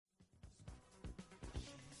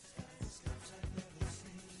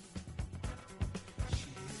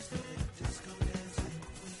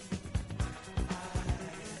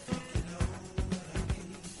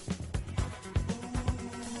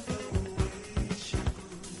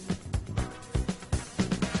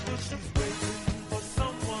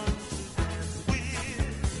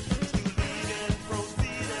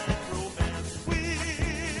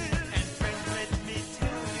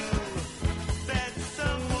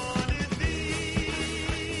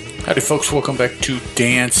Howdy, folks. Welcome back to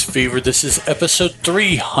Dance Fever. This is episode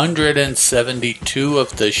 372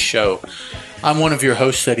 of the show. I'm one of your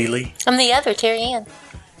hosts, Eddie Lee. I'm the other, Terry Ann.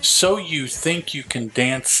 So You Think You Can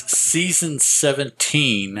Dance Season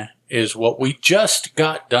 17 is what we just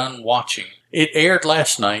got done watching. It aired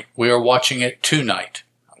last night. We are watching it tonight,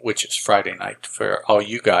 which is Friday night for all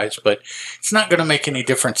you guys, but it's not going to make any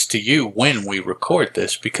difference to you when we record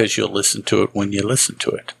this because you'll listen to it when you listen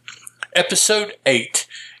to it. Episode 8,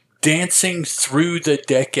 Dancing Through the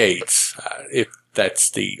Decades, if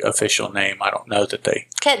that's the official name. I don't know that they...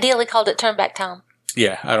 Cat Dealey called it Turn Back Time.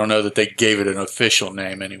 Yeah, I don't know that they gave it an official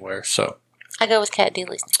name anywhere, so... I go with Cat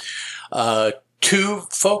Dealey's name. 2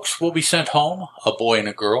 folks will be sent home, a boy and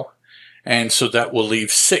a girl, and so that will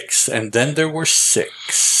leave 6, and then there were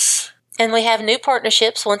 6. And we have new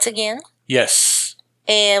partnerships once again. Yes.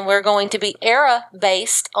 And we're going to be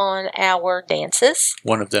era-based on our dances.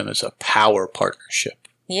 One of them is a power partnership.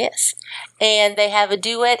 Yes. And they have a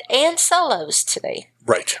duet and solos today.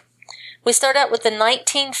 Right. We start out with the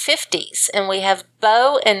 1950s, and we have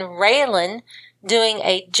Bo and Raylan doing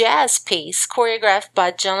a jazz piece choreographed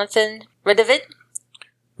by Jonathan Radavid,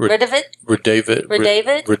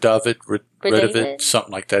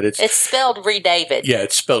 something like that. It's spelled Redavid. Yeah,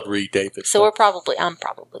 it's spelled Redavid. So I'm probably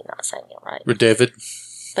not saying it right. Redavid.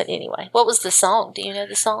 But anyway, what was the song? Do you know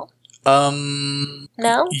the song?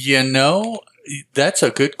 No? You know, that's a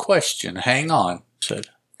good question. Hang on, said.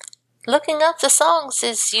 Looking up the songs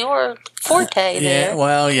is your forte there. Yeah,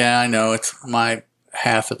 well, yeah, I know. It's my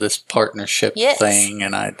half of this partnership thing,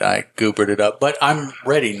 and I goobered it up. But I'm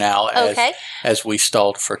ready now as we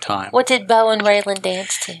stalled for time. What did Bo and Raylan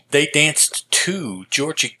dance to? They danced to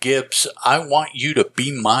Georgia Gibbs' I Want You to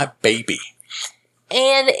Be My Baby.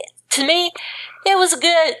 And to me, it was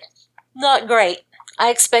good, not great. I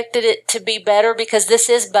expected it to be better because this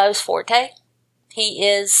is Bo's forte. He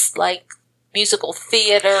is like musical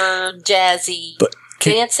theater, jazzy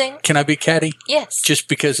dancing. Can I be catty? Yes. Just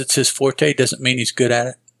because it's his forte doesn't mean he's good at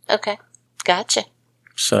it. Okay. Gotcha.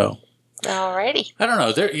 So. Alrighty. I don't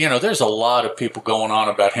know. There's a lot of people going on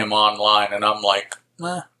about him online, and I'm like,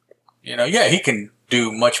 he can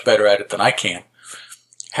do much better at it than I can.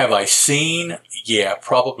 Have I seen? Yeah,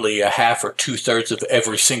 probably a half or 2/3 of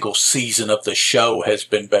every single season of the show has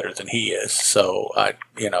been better than he is. So,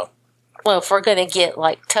 Well, if we're going to get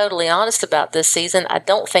totally honest about this season, I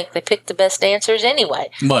don't think they picked the best dancers anyway.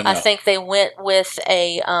 Well, no. I think they went with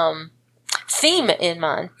a theme in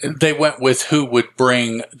mind. They went with who would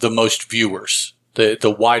bring the most viewers,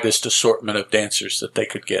 the widest assortment of dancers that they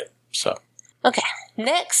could get. So, okay.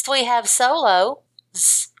 Next, we have solos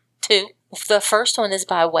 2. The first one is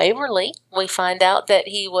by Waverly. We find out that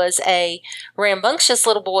he was a rambunctious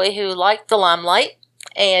little boy who liked the limelight,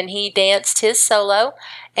 and he danced his solo,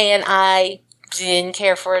 and I didn't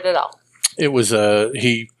care for it at all. It was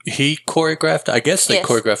he choreographed. I guess they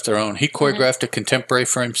choreographed their own. He choreographed a contemporary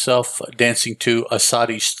for himself, dancing to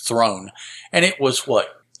Asadi's Throne, and it was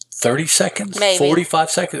 30 seconds, Maybe. 45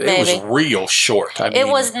 seconds. Maybe. It was real short. I mean, it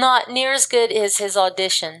was not near as good as his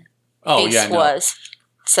audition piece was.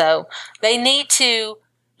 So they need to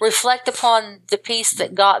reflect upon the piece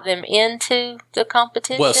that got them into the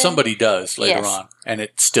competition. Well, somebody does later on, and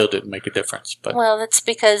it still didn't make a difference. But well, that's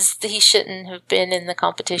because he shouldn't have been in the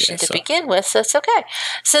competition to begin with, so it's okay.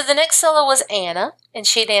 So the next solo was Anna, and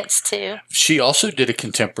she danced too. She also did a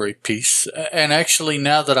contemporary piece, and actually,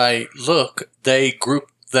 now that I look, they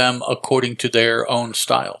grouped them according to their own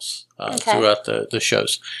styles throughout the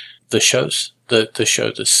shows.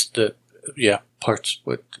 Parts.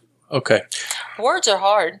 Okay. Words are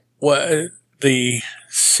hard. Well, the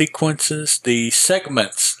sequences, the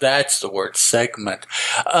segments, that's the word, segment.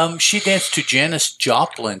 She danced to Janis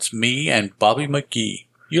Joplin's Me and Bobby McGee.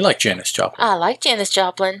 You like Janis Joplin? I like Janis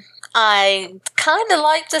Joplin. I kind of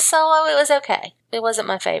liked the solo. It was okay. It wasn't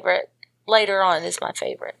my favorite. Later on is my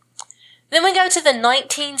favorite. Then we go to the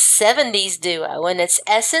 1970s duo, and it's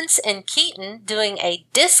Essence and Keaton doing a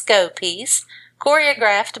disco piece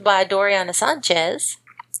choreographed by Doriana Sanchez.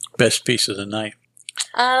 Best piece of the night.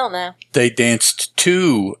 I don't know. They danced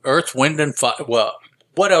to Earth, Wind, and Fire. Well,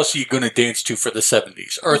 what else are you going to dance to for the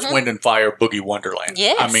 70s? Earth, Wind, and Fire, Boogie Wonderland.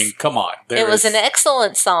 Yes. I mean, come on. It was an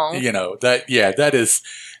excellent song. That is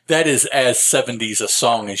as 70s a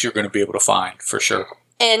song as you're going to be able to find, for sure.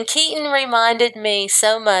 And Keaton reminded me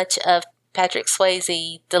so much of Patrick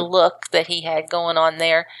Swayze, the look that he had going on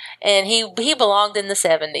there, and he belonged in the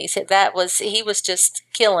 70s. He was just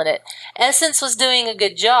killing it. Essence was doing a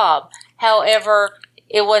good job. However,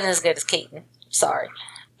 it wasn't as good as Keaton. Sorry.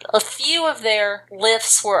 A few of their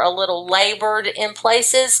lifts were a little labored in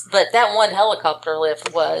places, but that one helicopter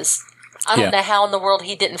lift was I don't Yeah. know how in the world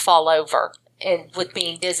he didn't fall over and with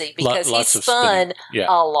being dizzy because he Lots of spun spinning. Yeah.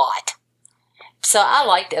 a lot. So I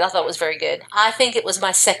liked it. I thought it was very good. I think it was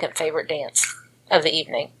my second favorite dance of the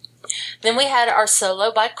evening. Then we had our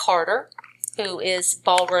solo by Carter, who is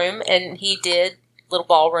ballroom, and he did little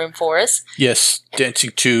ballroom for us. Yes,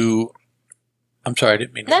 dancing to. I'm sorry, I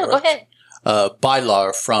didn't mean to. No, go ahead.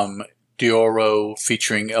 Bailar from Dioro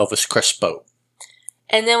featuring Elvis Crespo.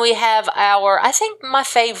 And then we have I think my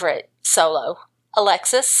favorite solo,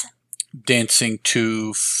 Alexis. Dancing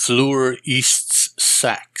to Fleur East's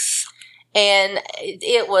sax. And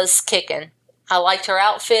it was kicking. I liked her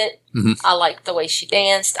outfit. Mhm. I liked the way she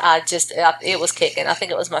danced. It was kicking. I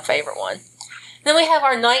think it was my favorite one. Then we have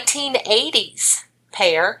our 1980s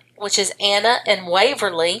pair, which is Anna and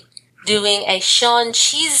Waverly, doing a Sean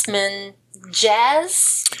Cheesman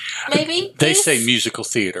jazz, maybe? They piece? say musical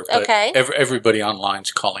theater, but Okay. everybody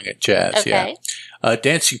online's calling it jazz. Okay. Yeah.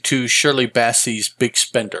 Dancing to Shirley Bassey's Big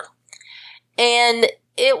Spender. And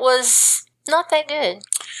it was not that good.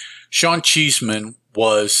 Sean Cheesman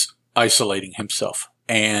was isolating himself,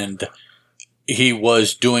 and he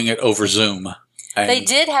was doing it over Zoom. And They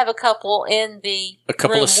did have a couple in the a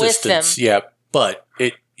couple room assistants, with them. yeah, but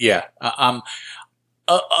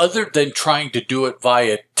other than trying to do it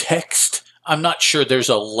via text, I'm not sure there's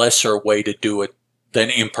a lesser way to do it than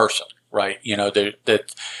in person, right? You know,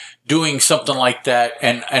 that doing something like that,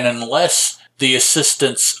 and unless the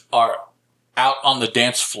assistants are out on the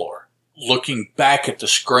dance floor looking back at the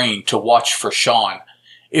screen to watch for Sean,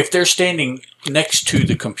 if they're standing next to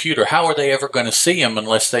the computer, how are they ever going to see him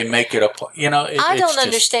unless they make it up? You know, I don't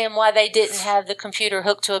understand why they didn't have the computer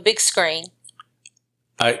hooked to a big screen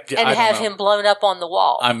I and don't have know. him blown up on the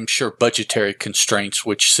wall. I'm sure budgetary constraints,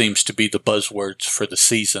 which seems to be the buzzwords for the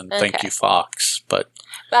season. Thank Okay. you, Fox. But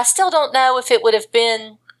But I still don't know if it would have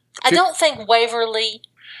been. I don't think Waverly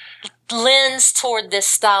lends toward this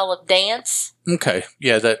style of dance. okay,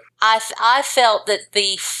 yeah, that I felt that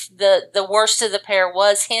the worst of the pair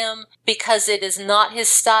was him because it is not his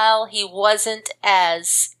style. He wasn't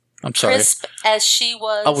as I'm sorry. crisp as she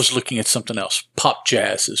was. I was looking at something else. Pop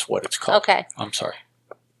jazz is what it's called. Okay. I'm sorry.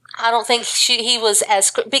 I don't think he was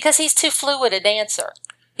as because he's too fluid a dancer.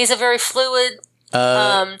 He's a very fluid,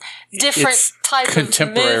 different It's type of movement.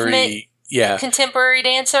 contemporary. Yeah. Contemporary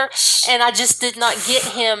dancer, and I just did not get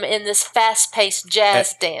him in this fast-paced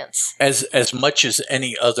jazz dance. As much as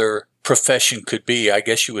any other profession could be, I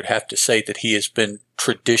guess you would have to say that he has been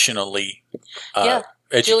traditionally Yeah.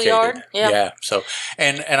 educated. Juilliard, yeah. So,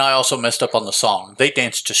 and I also messed up on the song. They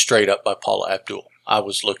danced to "Straight Up" by Paula Abdul. I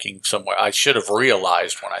was looking somewhere. I should have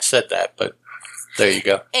realized when I said that, but there you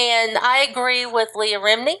go. And I agree with Leah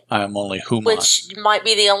Remini, I am only human. which might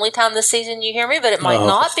be the only time this season you hear me, but it might Oh.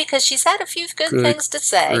 not because she's had a few good things to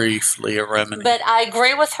say. Grief, Leah Remini. But I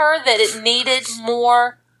agree with her that it needed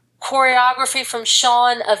more choreography from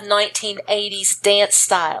Sean of 1980s dance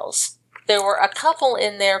styles. There were a couple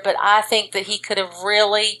in there, but I think that he could have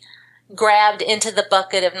really grabbed into the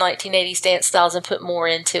bucket of 1980s dance styles and put more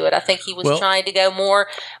into it. I think he was Well- trying to go more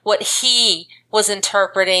what he was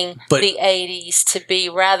interpreting But- the 80s to be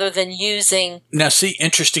rather than using. Now, see,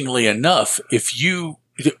 interestingly enough,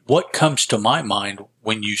 what comes to my mind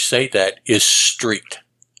when you say that is street.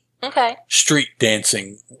 Okay. Street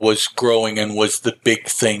dancing was growing and was the big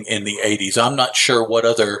thing in the 80s. I'm not sure what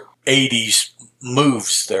other 80s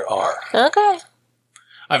moves there are. Okay.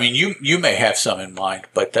 I mean, you may have some in mind,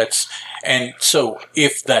 but and so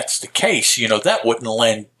if that's the case, that wouldn't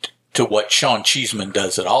lend to what Sean Cheesman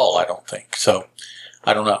does at all, I don't think. So,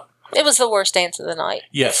 I don't know. It was the worst dance of the night.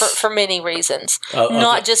 Yes. For many reasons. Of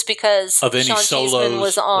Not just because of any Sean solos Cheesman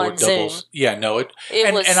was or on doubles. Zoom. Yeah, no, It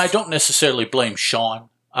was- and I don't necessarily blame Sean.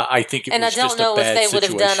 I think it And I was don't just know a bad if they would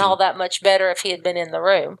have done situation. all that much better if he had been in the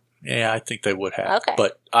room. Yeah, I think they would have. Okay.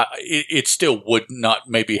 But it still would not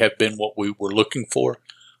maybe have been what we were looking for,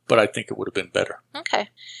 but I think it would have been better.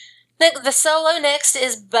 Okay. The solo next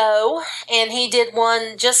is Bo, and he did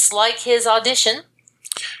one just like his audition.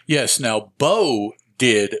 Yes, now Bo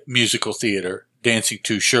did musical theater, dancing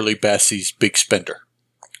to Shirley Bassey's Big Spender.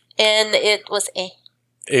 And it was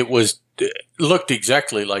It looked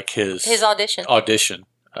exactly like his audition. audition,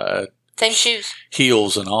 Same shoes.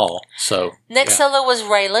 heels and all. So Next yeah. solo was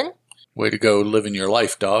Raylan. Way to go, living your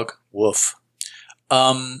life, dog. Woof.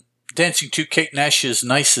 Dancing to Kate Nash's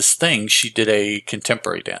Nicest Thing, she did a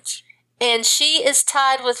contemporary dance. And she is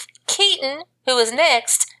tied with Keaton, who is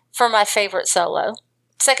next, for my favorite solo.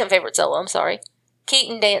 Second favorite solo, I'm sorry.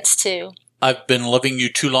 Keaton danced to I've Been Loving You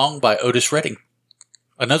Too Long by Otis Redding.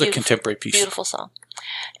 Another contemporary piece. beautiful song.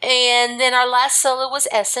 And then our last solo was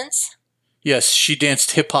Essence. Yes, she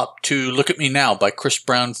danced hip-hop to Look at Me Now by Chris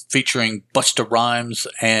Brown featuring Busta Rhymes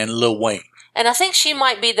and Lil Wayne. And I think she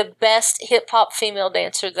might be the best hip-hop female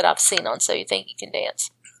dancer that I've seen on So You Think You Can Dance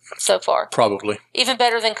so far. Probably. Even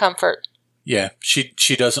better than Comfort. Yeah, she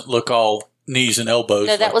doesn't look all knees and elbows.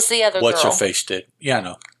 No, that was the other girl. What's-her-face did.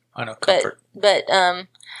 Yeah, I know Comfort. But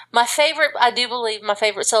my favorite, I do believe my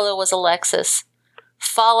favorite solo was Alexis.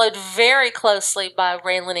 Followed very closely by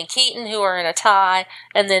Raylan and Keaton, who are in a tie,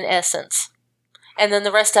 and then Essence. And then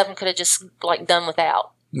the rest of them could have just done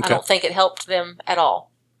without. Okay. I don't think it helped them at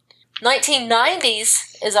all.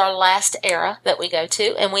 1990s is our last era that we go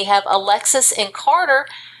to, and we have Alexis and Carter,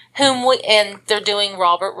 and they're doing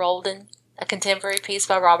Robert Rolden, a contemporary piece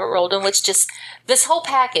by Robert Rolden, which just, this whole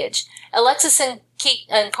package. Alexis and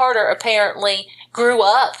Carter apparently grew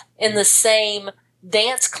up in the same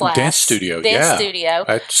dance class. Dance studio.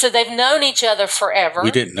 So they've known each other forever.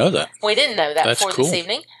 We didn't know that. We didn't know that before cool. This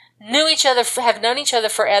evening. Have known each other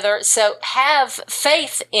forever, so have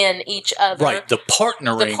faith in each other. Right. The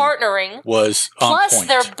partnering was on plus point.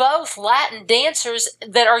 They're both Latin dancers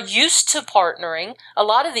that are used to partnering. A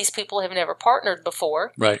lot of these people have never partnered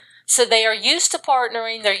before. Right. So they are used to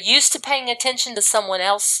partnering. They're used to paying attention to someone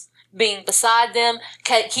else being beside them,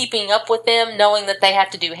 keeping up with them, knowing that they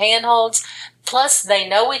have to do handholds. Plus, they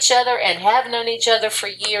know each other and have known each other for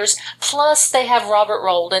years. Plus, they have Robert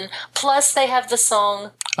Rolden. Plus, they have the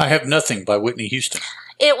song I Have Nothing by Whitney Houston.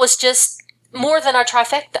 It was just more than a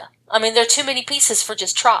trifecta. I mean, there are too many pieces for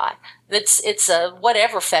just try. It's a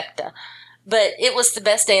whatever fecta. But it was the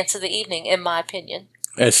best dance of the evening, in my opinion.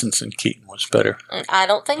 Essence and Keaton was better. I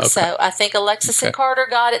don't think so. I think Alexis and Carter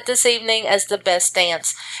got it this evening as the best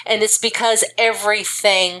dance. And it's because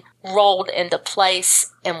everything rolled into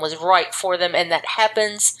place and was right for them. And that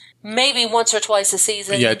happens maybe once or twice a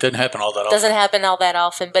season. Yeah, it doesn't happen all that often. Doesn't happen all that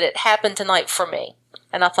often, but it happened tonight for me.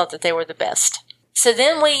 And I thought that they were the best. So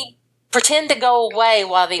then we pretend to go away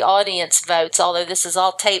while the audience votes, although this is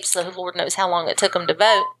all tapes, so Lord knows how long it took them to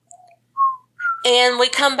vote. And we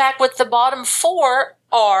come back with the bottom four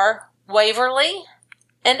are Waverly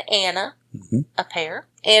and Anna, a pair,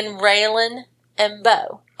 and Raylan and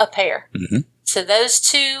Bo, a pair. Mm-hmm. So those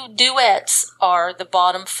two duets are the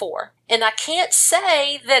bottom four. And I can't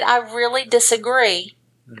say that I really disagree.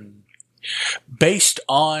 Based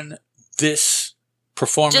on this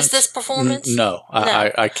performance? Just this performance? No,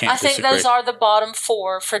 I can't disagree. I think those are the bottom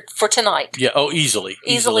four for tonight. Yeah, easily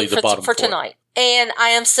the bottom for four. Tonight. And I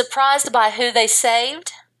am surprised by who they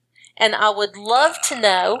saved. And I would love to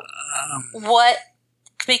know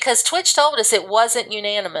because Twitch told us it wasn't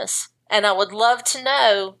unanimous. And I would love to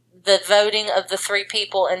know the voting of the three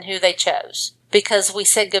people and who they chose. Because we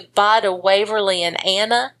said goodbye to Waverly and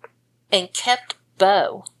Anna and kept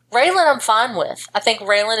Bo. Raylan I'm fine with. I think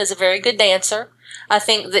Raylan is a very good dancer. I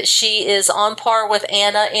think that she is on par with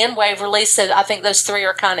Anna and Waverly. So I think those three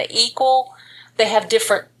are kind of equal. They have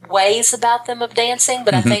different ways about them of dancing,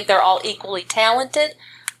 but I think they're all equally talented.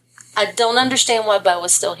 I don't understand why Bo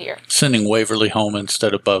is still here. Sending Waverly home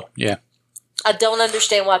instead of Bo, yeah. I don't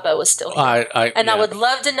understand why Bo is still here. I would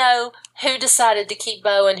love to know who decided to keep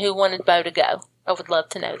Bo and who wanted Bo to go. I would love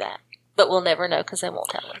to know that. But we'll never know because they won't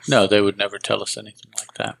tell us. No, they would never tell us anything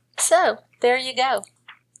like that. So, there you go.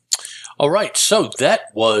 All right, so that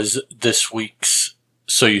was this week's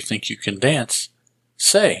So You Think You Can Dance.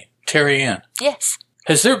 Say, Terry Ann. Yes.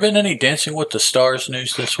 Has there been any Dancing with the Stars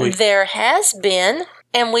news this week? There has been,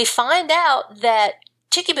 and we find out that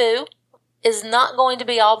Chicky Boo is not going to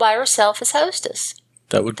be all by herself as hostess.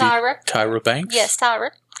 That would be Tyra Banks? Yes,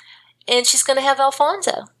 Tyra. And she's going to have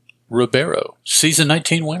Alfonso Ribeiro, season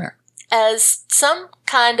 19 winner. As some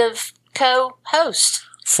kind of co-host.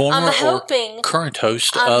 Former or current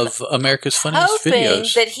host of America's Funniest Videos. I'm hoping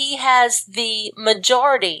that he has the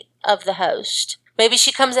majority of the host. Maybe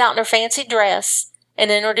she comes out in her fancy dress and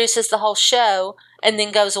introduces the whole show and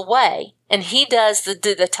then goes away. And he does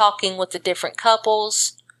the talking with the different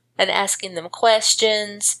couples and asking them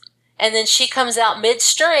questions. And then she comes out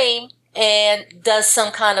midstream and does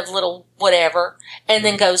some kind of little whatever and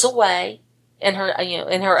then goes away in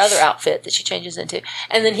her other outfit that she changes into.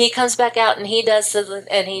 And then he comes back out and he does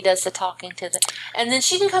the talking to them. And then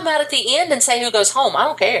she can come out at the end and say who goes home. I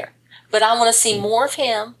don't care. But I want to see more of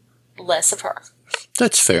him, less of her.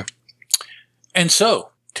 That's fair. And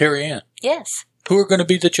so, Terry Ann. Yes. Who are going to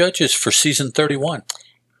be the judges for season 31?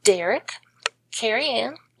 Derek, Carrie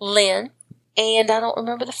Ann, Lynn, and I don't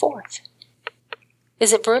remember the fourth.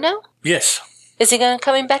 Is it Bruno? Yes. Is he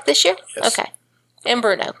coming back this year? Yes. Okay. And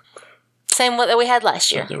Bruno. Same what that we had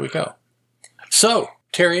last year. There we go. So,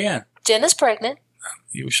 Terry Ann. Jenna's pregnant.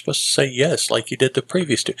 You were supposed to say yes like you did the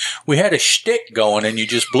previous two. We had a shtick going and you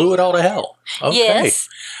just blew it all to hell. Okay. Yes.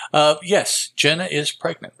 Yes, Jenna is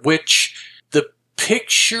pregnant, which the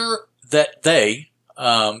picture that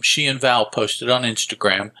she and Val posted on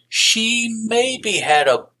Instagram, she maybe had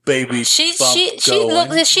a baby She going,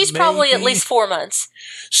 looks. She's probably at maybe. least 4 months.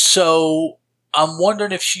 So I'm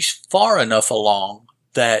wondering if she's far enough along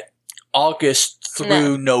that August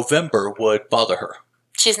through November would bother her.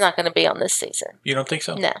 She's not going to be on this season. You don't think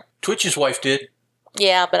so? No. Twitch's wife did.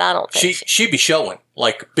 Yeah, but I don't think She'd be showing,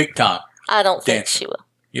 like, big time. I don't think dancing. she will.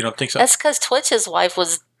 You don't think so? That's because Twitch's wife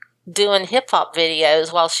was doing hip-hop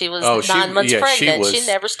videos while she was 9 months pregnant. She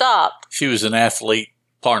never stopped. She was an athlete,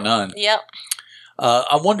 par none. Yep.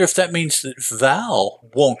 I wonder if that means that Val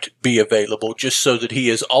won't be available just so that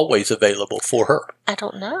he is always available for her. I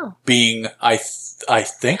don't know. Being, I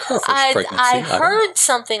think, her first pregnancy. I heard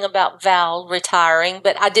something about Val retiring,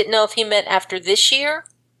 but I didn't know if he meant after this year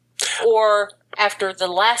or after the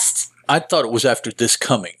last. I thought it was after this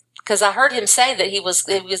coming. Because I heard him say that he was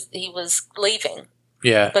leaving.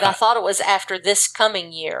 Yeah. But I thought it was after this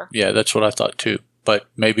coming year. Yeah, that's what I thought too. But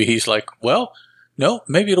maybe he's like, well, no,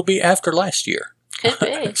 maybe it'll be after last year. Could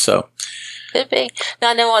be. So. Could be.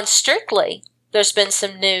 Now, I know on Strictly, there's been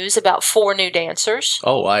some news about 4 new dancers.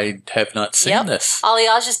 Oh, I have not seen this.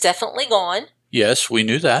 Aliyaj is definitely gone. Yes, we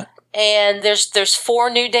knew that. And there's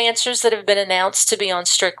 4 new dancers that have been announced to be on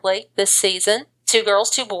Strictly this season. 2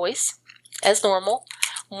 girls, 2 boys, as normal.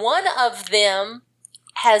 One of them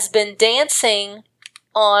has been dancing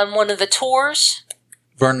on one of the tours.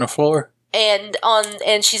 Burn the floor. And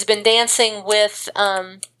she's been dancing with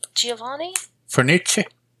Giovanni? Fernice?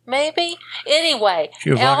 Maybe. Anyway,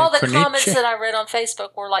 Giovanni all the Fernice. comments that I read on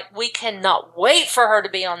Facebook were like, we cannot wait for her to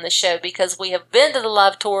be on the show because we have been to the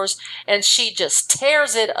live tours and she just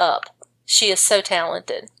tears it up. She is so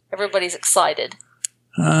talented. Everybody's excited.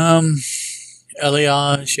 Aliyaj,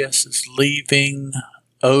 yes, is leaving.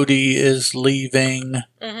 Odie is leaving.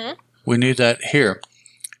 Mm-hmm. We knew that. Here.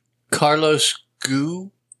 Carlos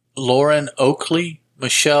Gu, Lauren Oakley,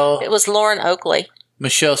 Michelle It was Lauren Oakley.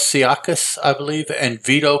 Siakis, I believe, and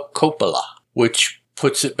Vito Coppola, which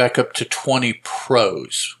puts it back up to 20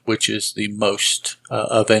 pros, which is the most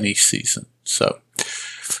of any season. So,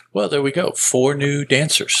 well, there we go. 4 new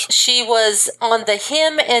dancers. She was on the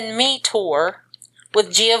Him and Me tour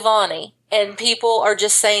with Giovanni, and people are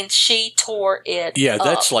just saying she tore it Yeah, up.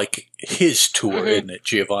 that's like his tour, isn't it?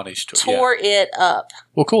 Giovanni's tour. Tore it up.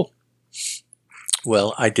 Well, cool.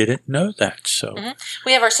 Well, I didn't know that, so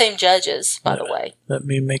We have our same judges, by the way. let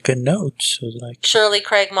me make a note so that I can... Shirley,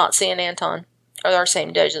 Craig, Motzi, and Anton are our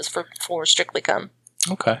same judges for Strictly Come.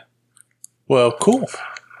 Okay. Well, cool.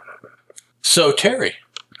 So, Terry,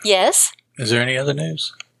 Yes? is there any other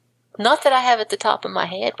news? Not that I have at the top of my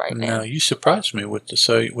head right now. No, you surprised me with the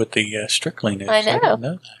Strictly news. I know. didn't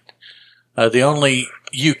know that. The only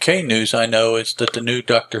UK news I know is that the new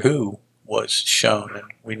Doctor Who was shown,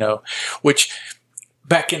 and we know, which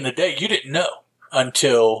back in the day you didn't know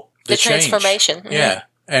until the change. Transformation. Mm-hmm. Yeah,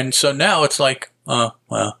 and so now it's like, well,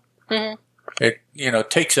 Mm-hmm. it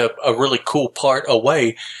takes a really cool part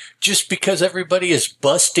away, just because everybody is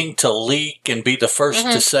busting to leak and be the first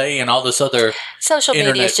to say, and all this other Social media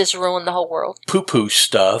internet has just ruined the whole world. poo-poo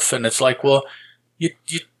stuff, and it's like, well, you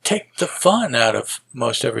take the fun out of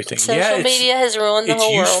most everything. Social media has ruined the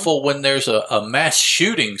whole world. It's useful when there's a mass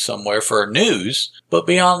shooting somewhere for news, but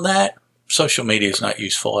beyond that, social media is not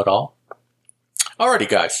useful at all. Alrighty,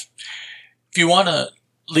 guys. If you want to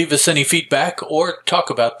leave us any feedback or talk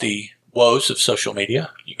about the woes of social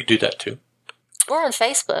media, you can do that too. We're on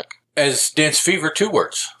Facebook. As Dance Fever, 2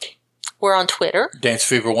 words. We're on Twitter. Dance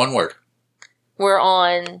Fever, 1 word. We're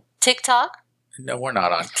on TikTok. No, we're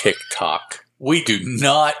not on TikTok. We do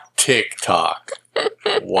not TikTok.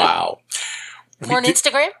 Wow. We're on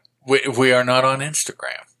Instagram. We are not on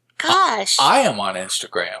Instagram. Gosh. I am on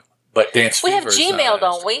Instagram, but Dance we Fever have is Gmail, not on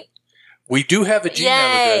don't we? We do have a Gmail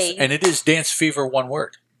address, Yay. and it is Dance Fever, 1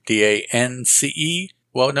 word. DANCE.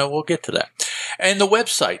 Well, no, we'll get to that. And the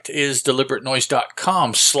website is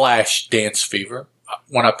deliberatenoise.com/dancefever.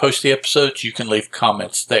 When I post the episodes, you can leave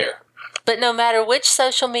comments there. But no matter which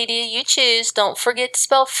social media you choose, don't forget to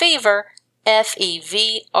spell fever,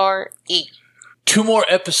 Fevre. 2 more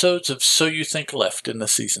episodes of So You Think left in the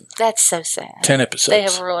season. That's so sad. 10 episodes. They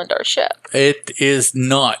have ruined our show. It is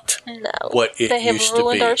not No. what it They have used to be.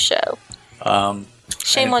 ruined our show.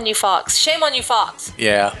 Shame on you, Fox. Shame on you, Fox.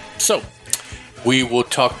 Yeah. So, we will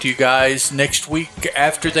talk to you guys next week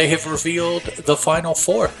after they have revealed the final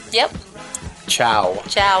 4. Yep. Ciao.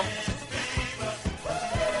 Ciao.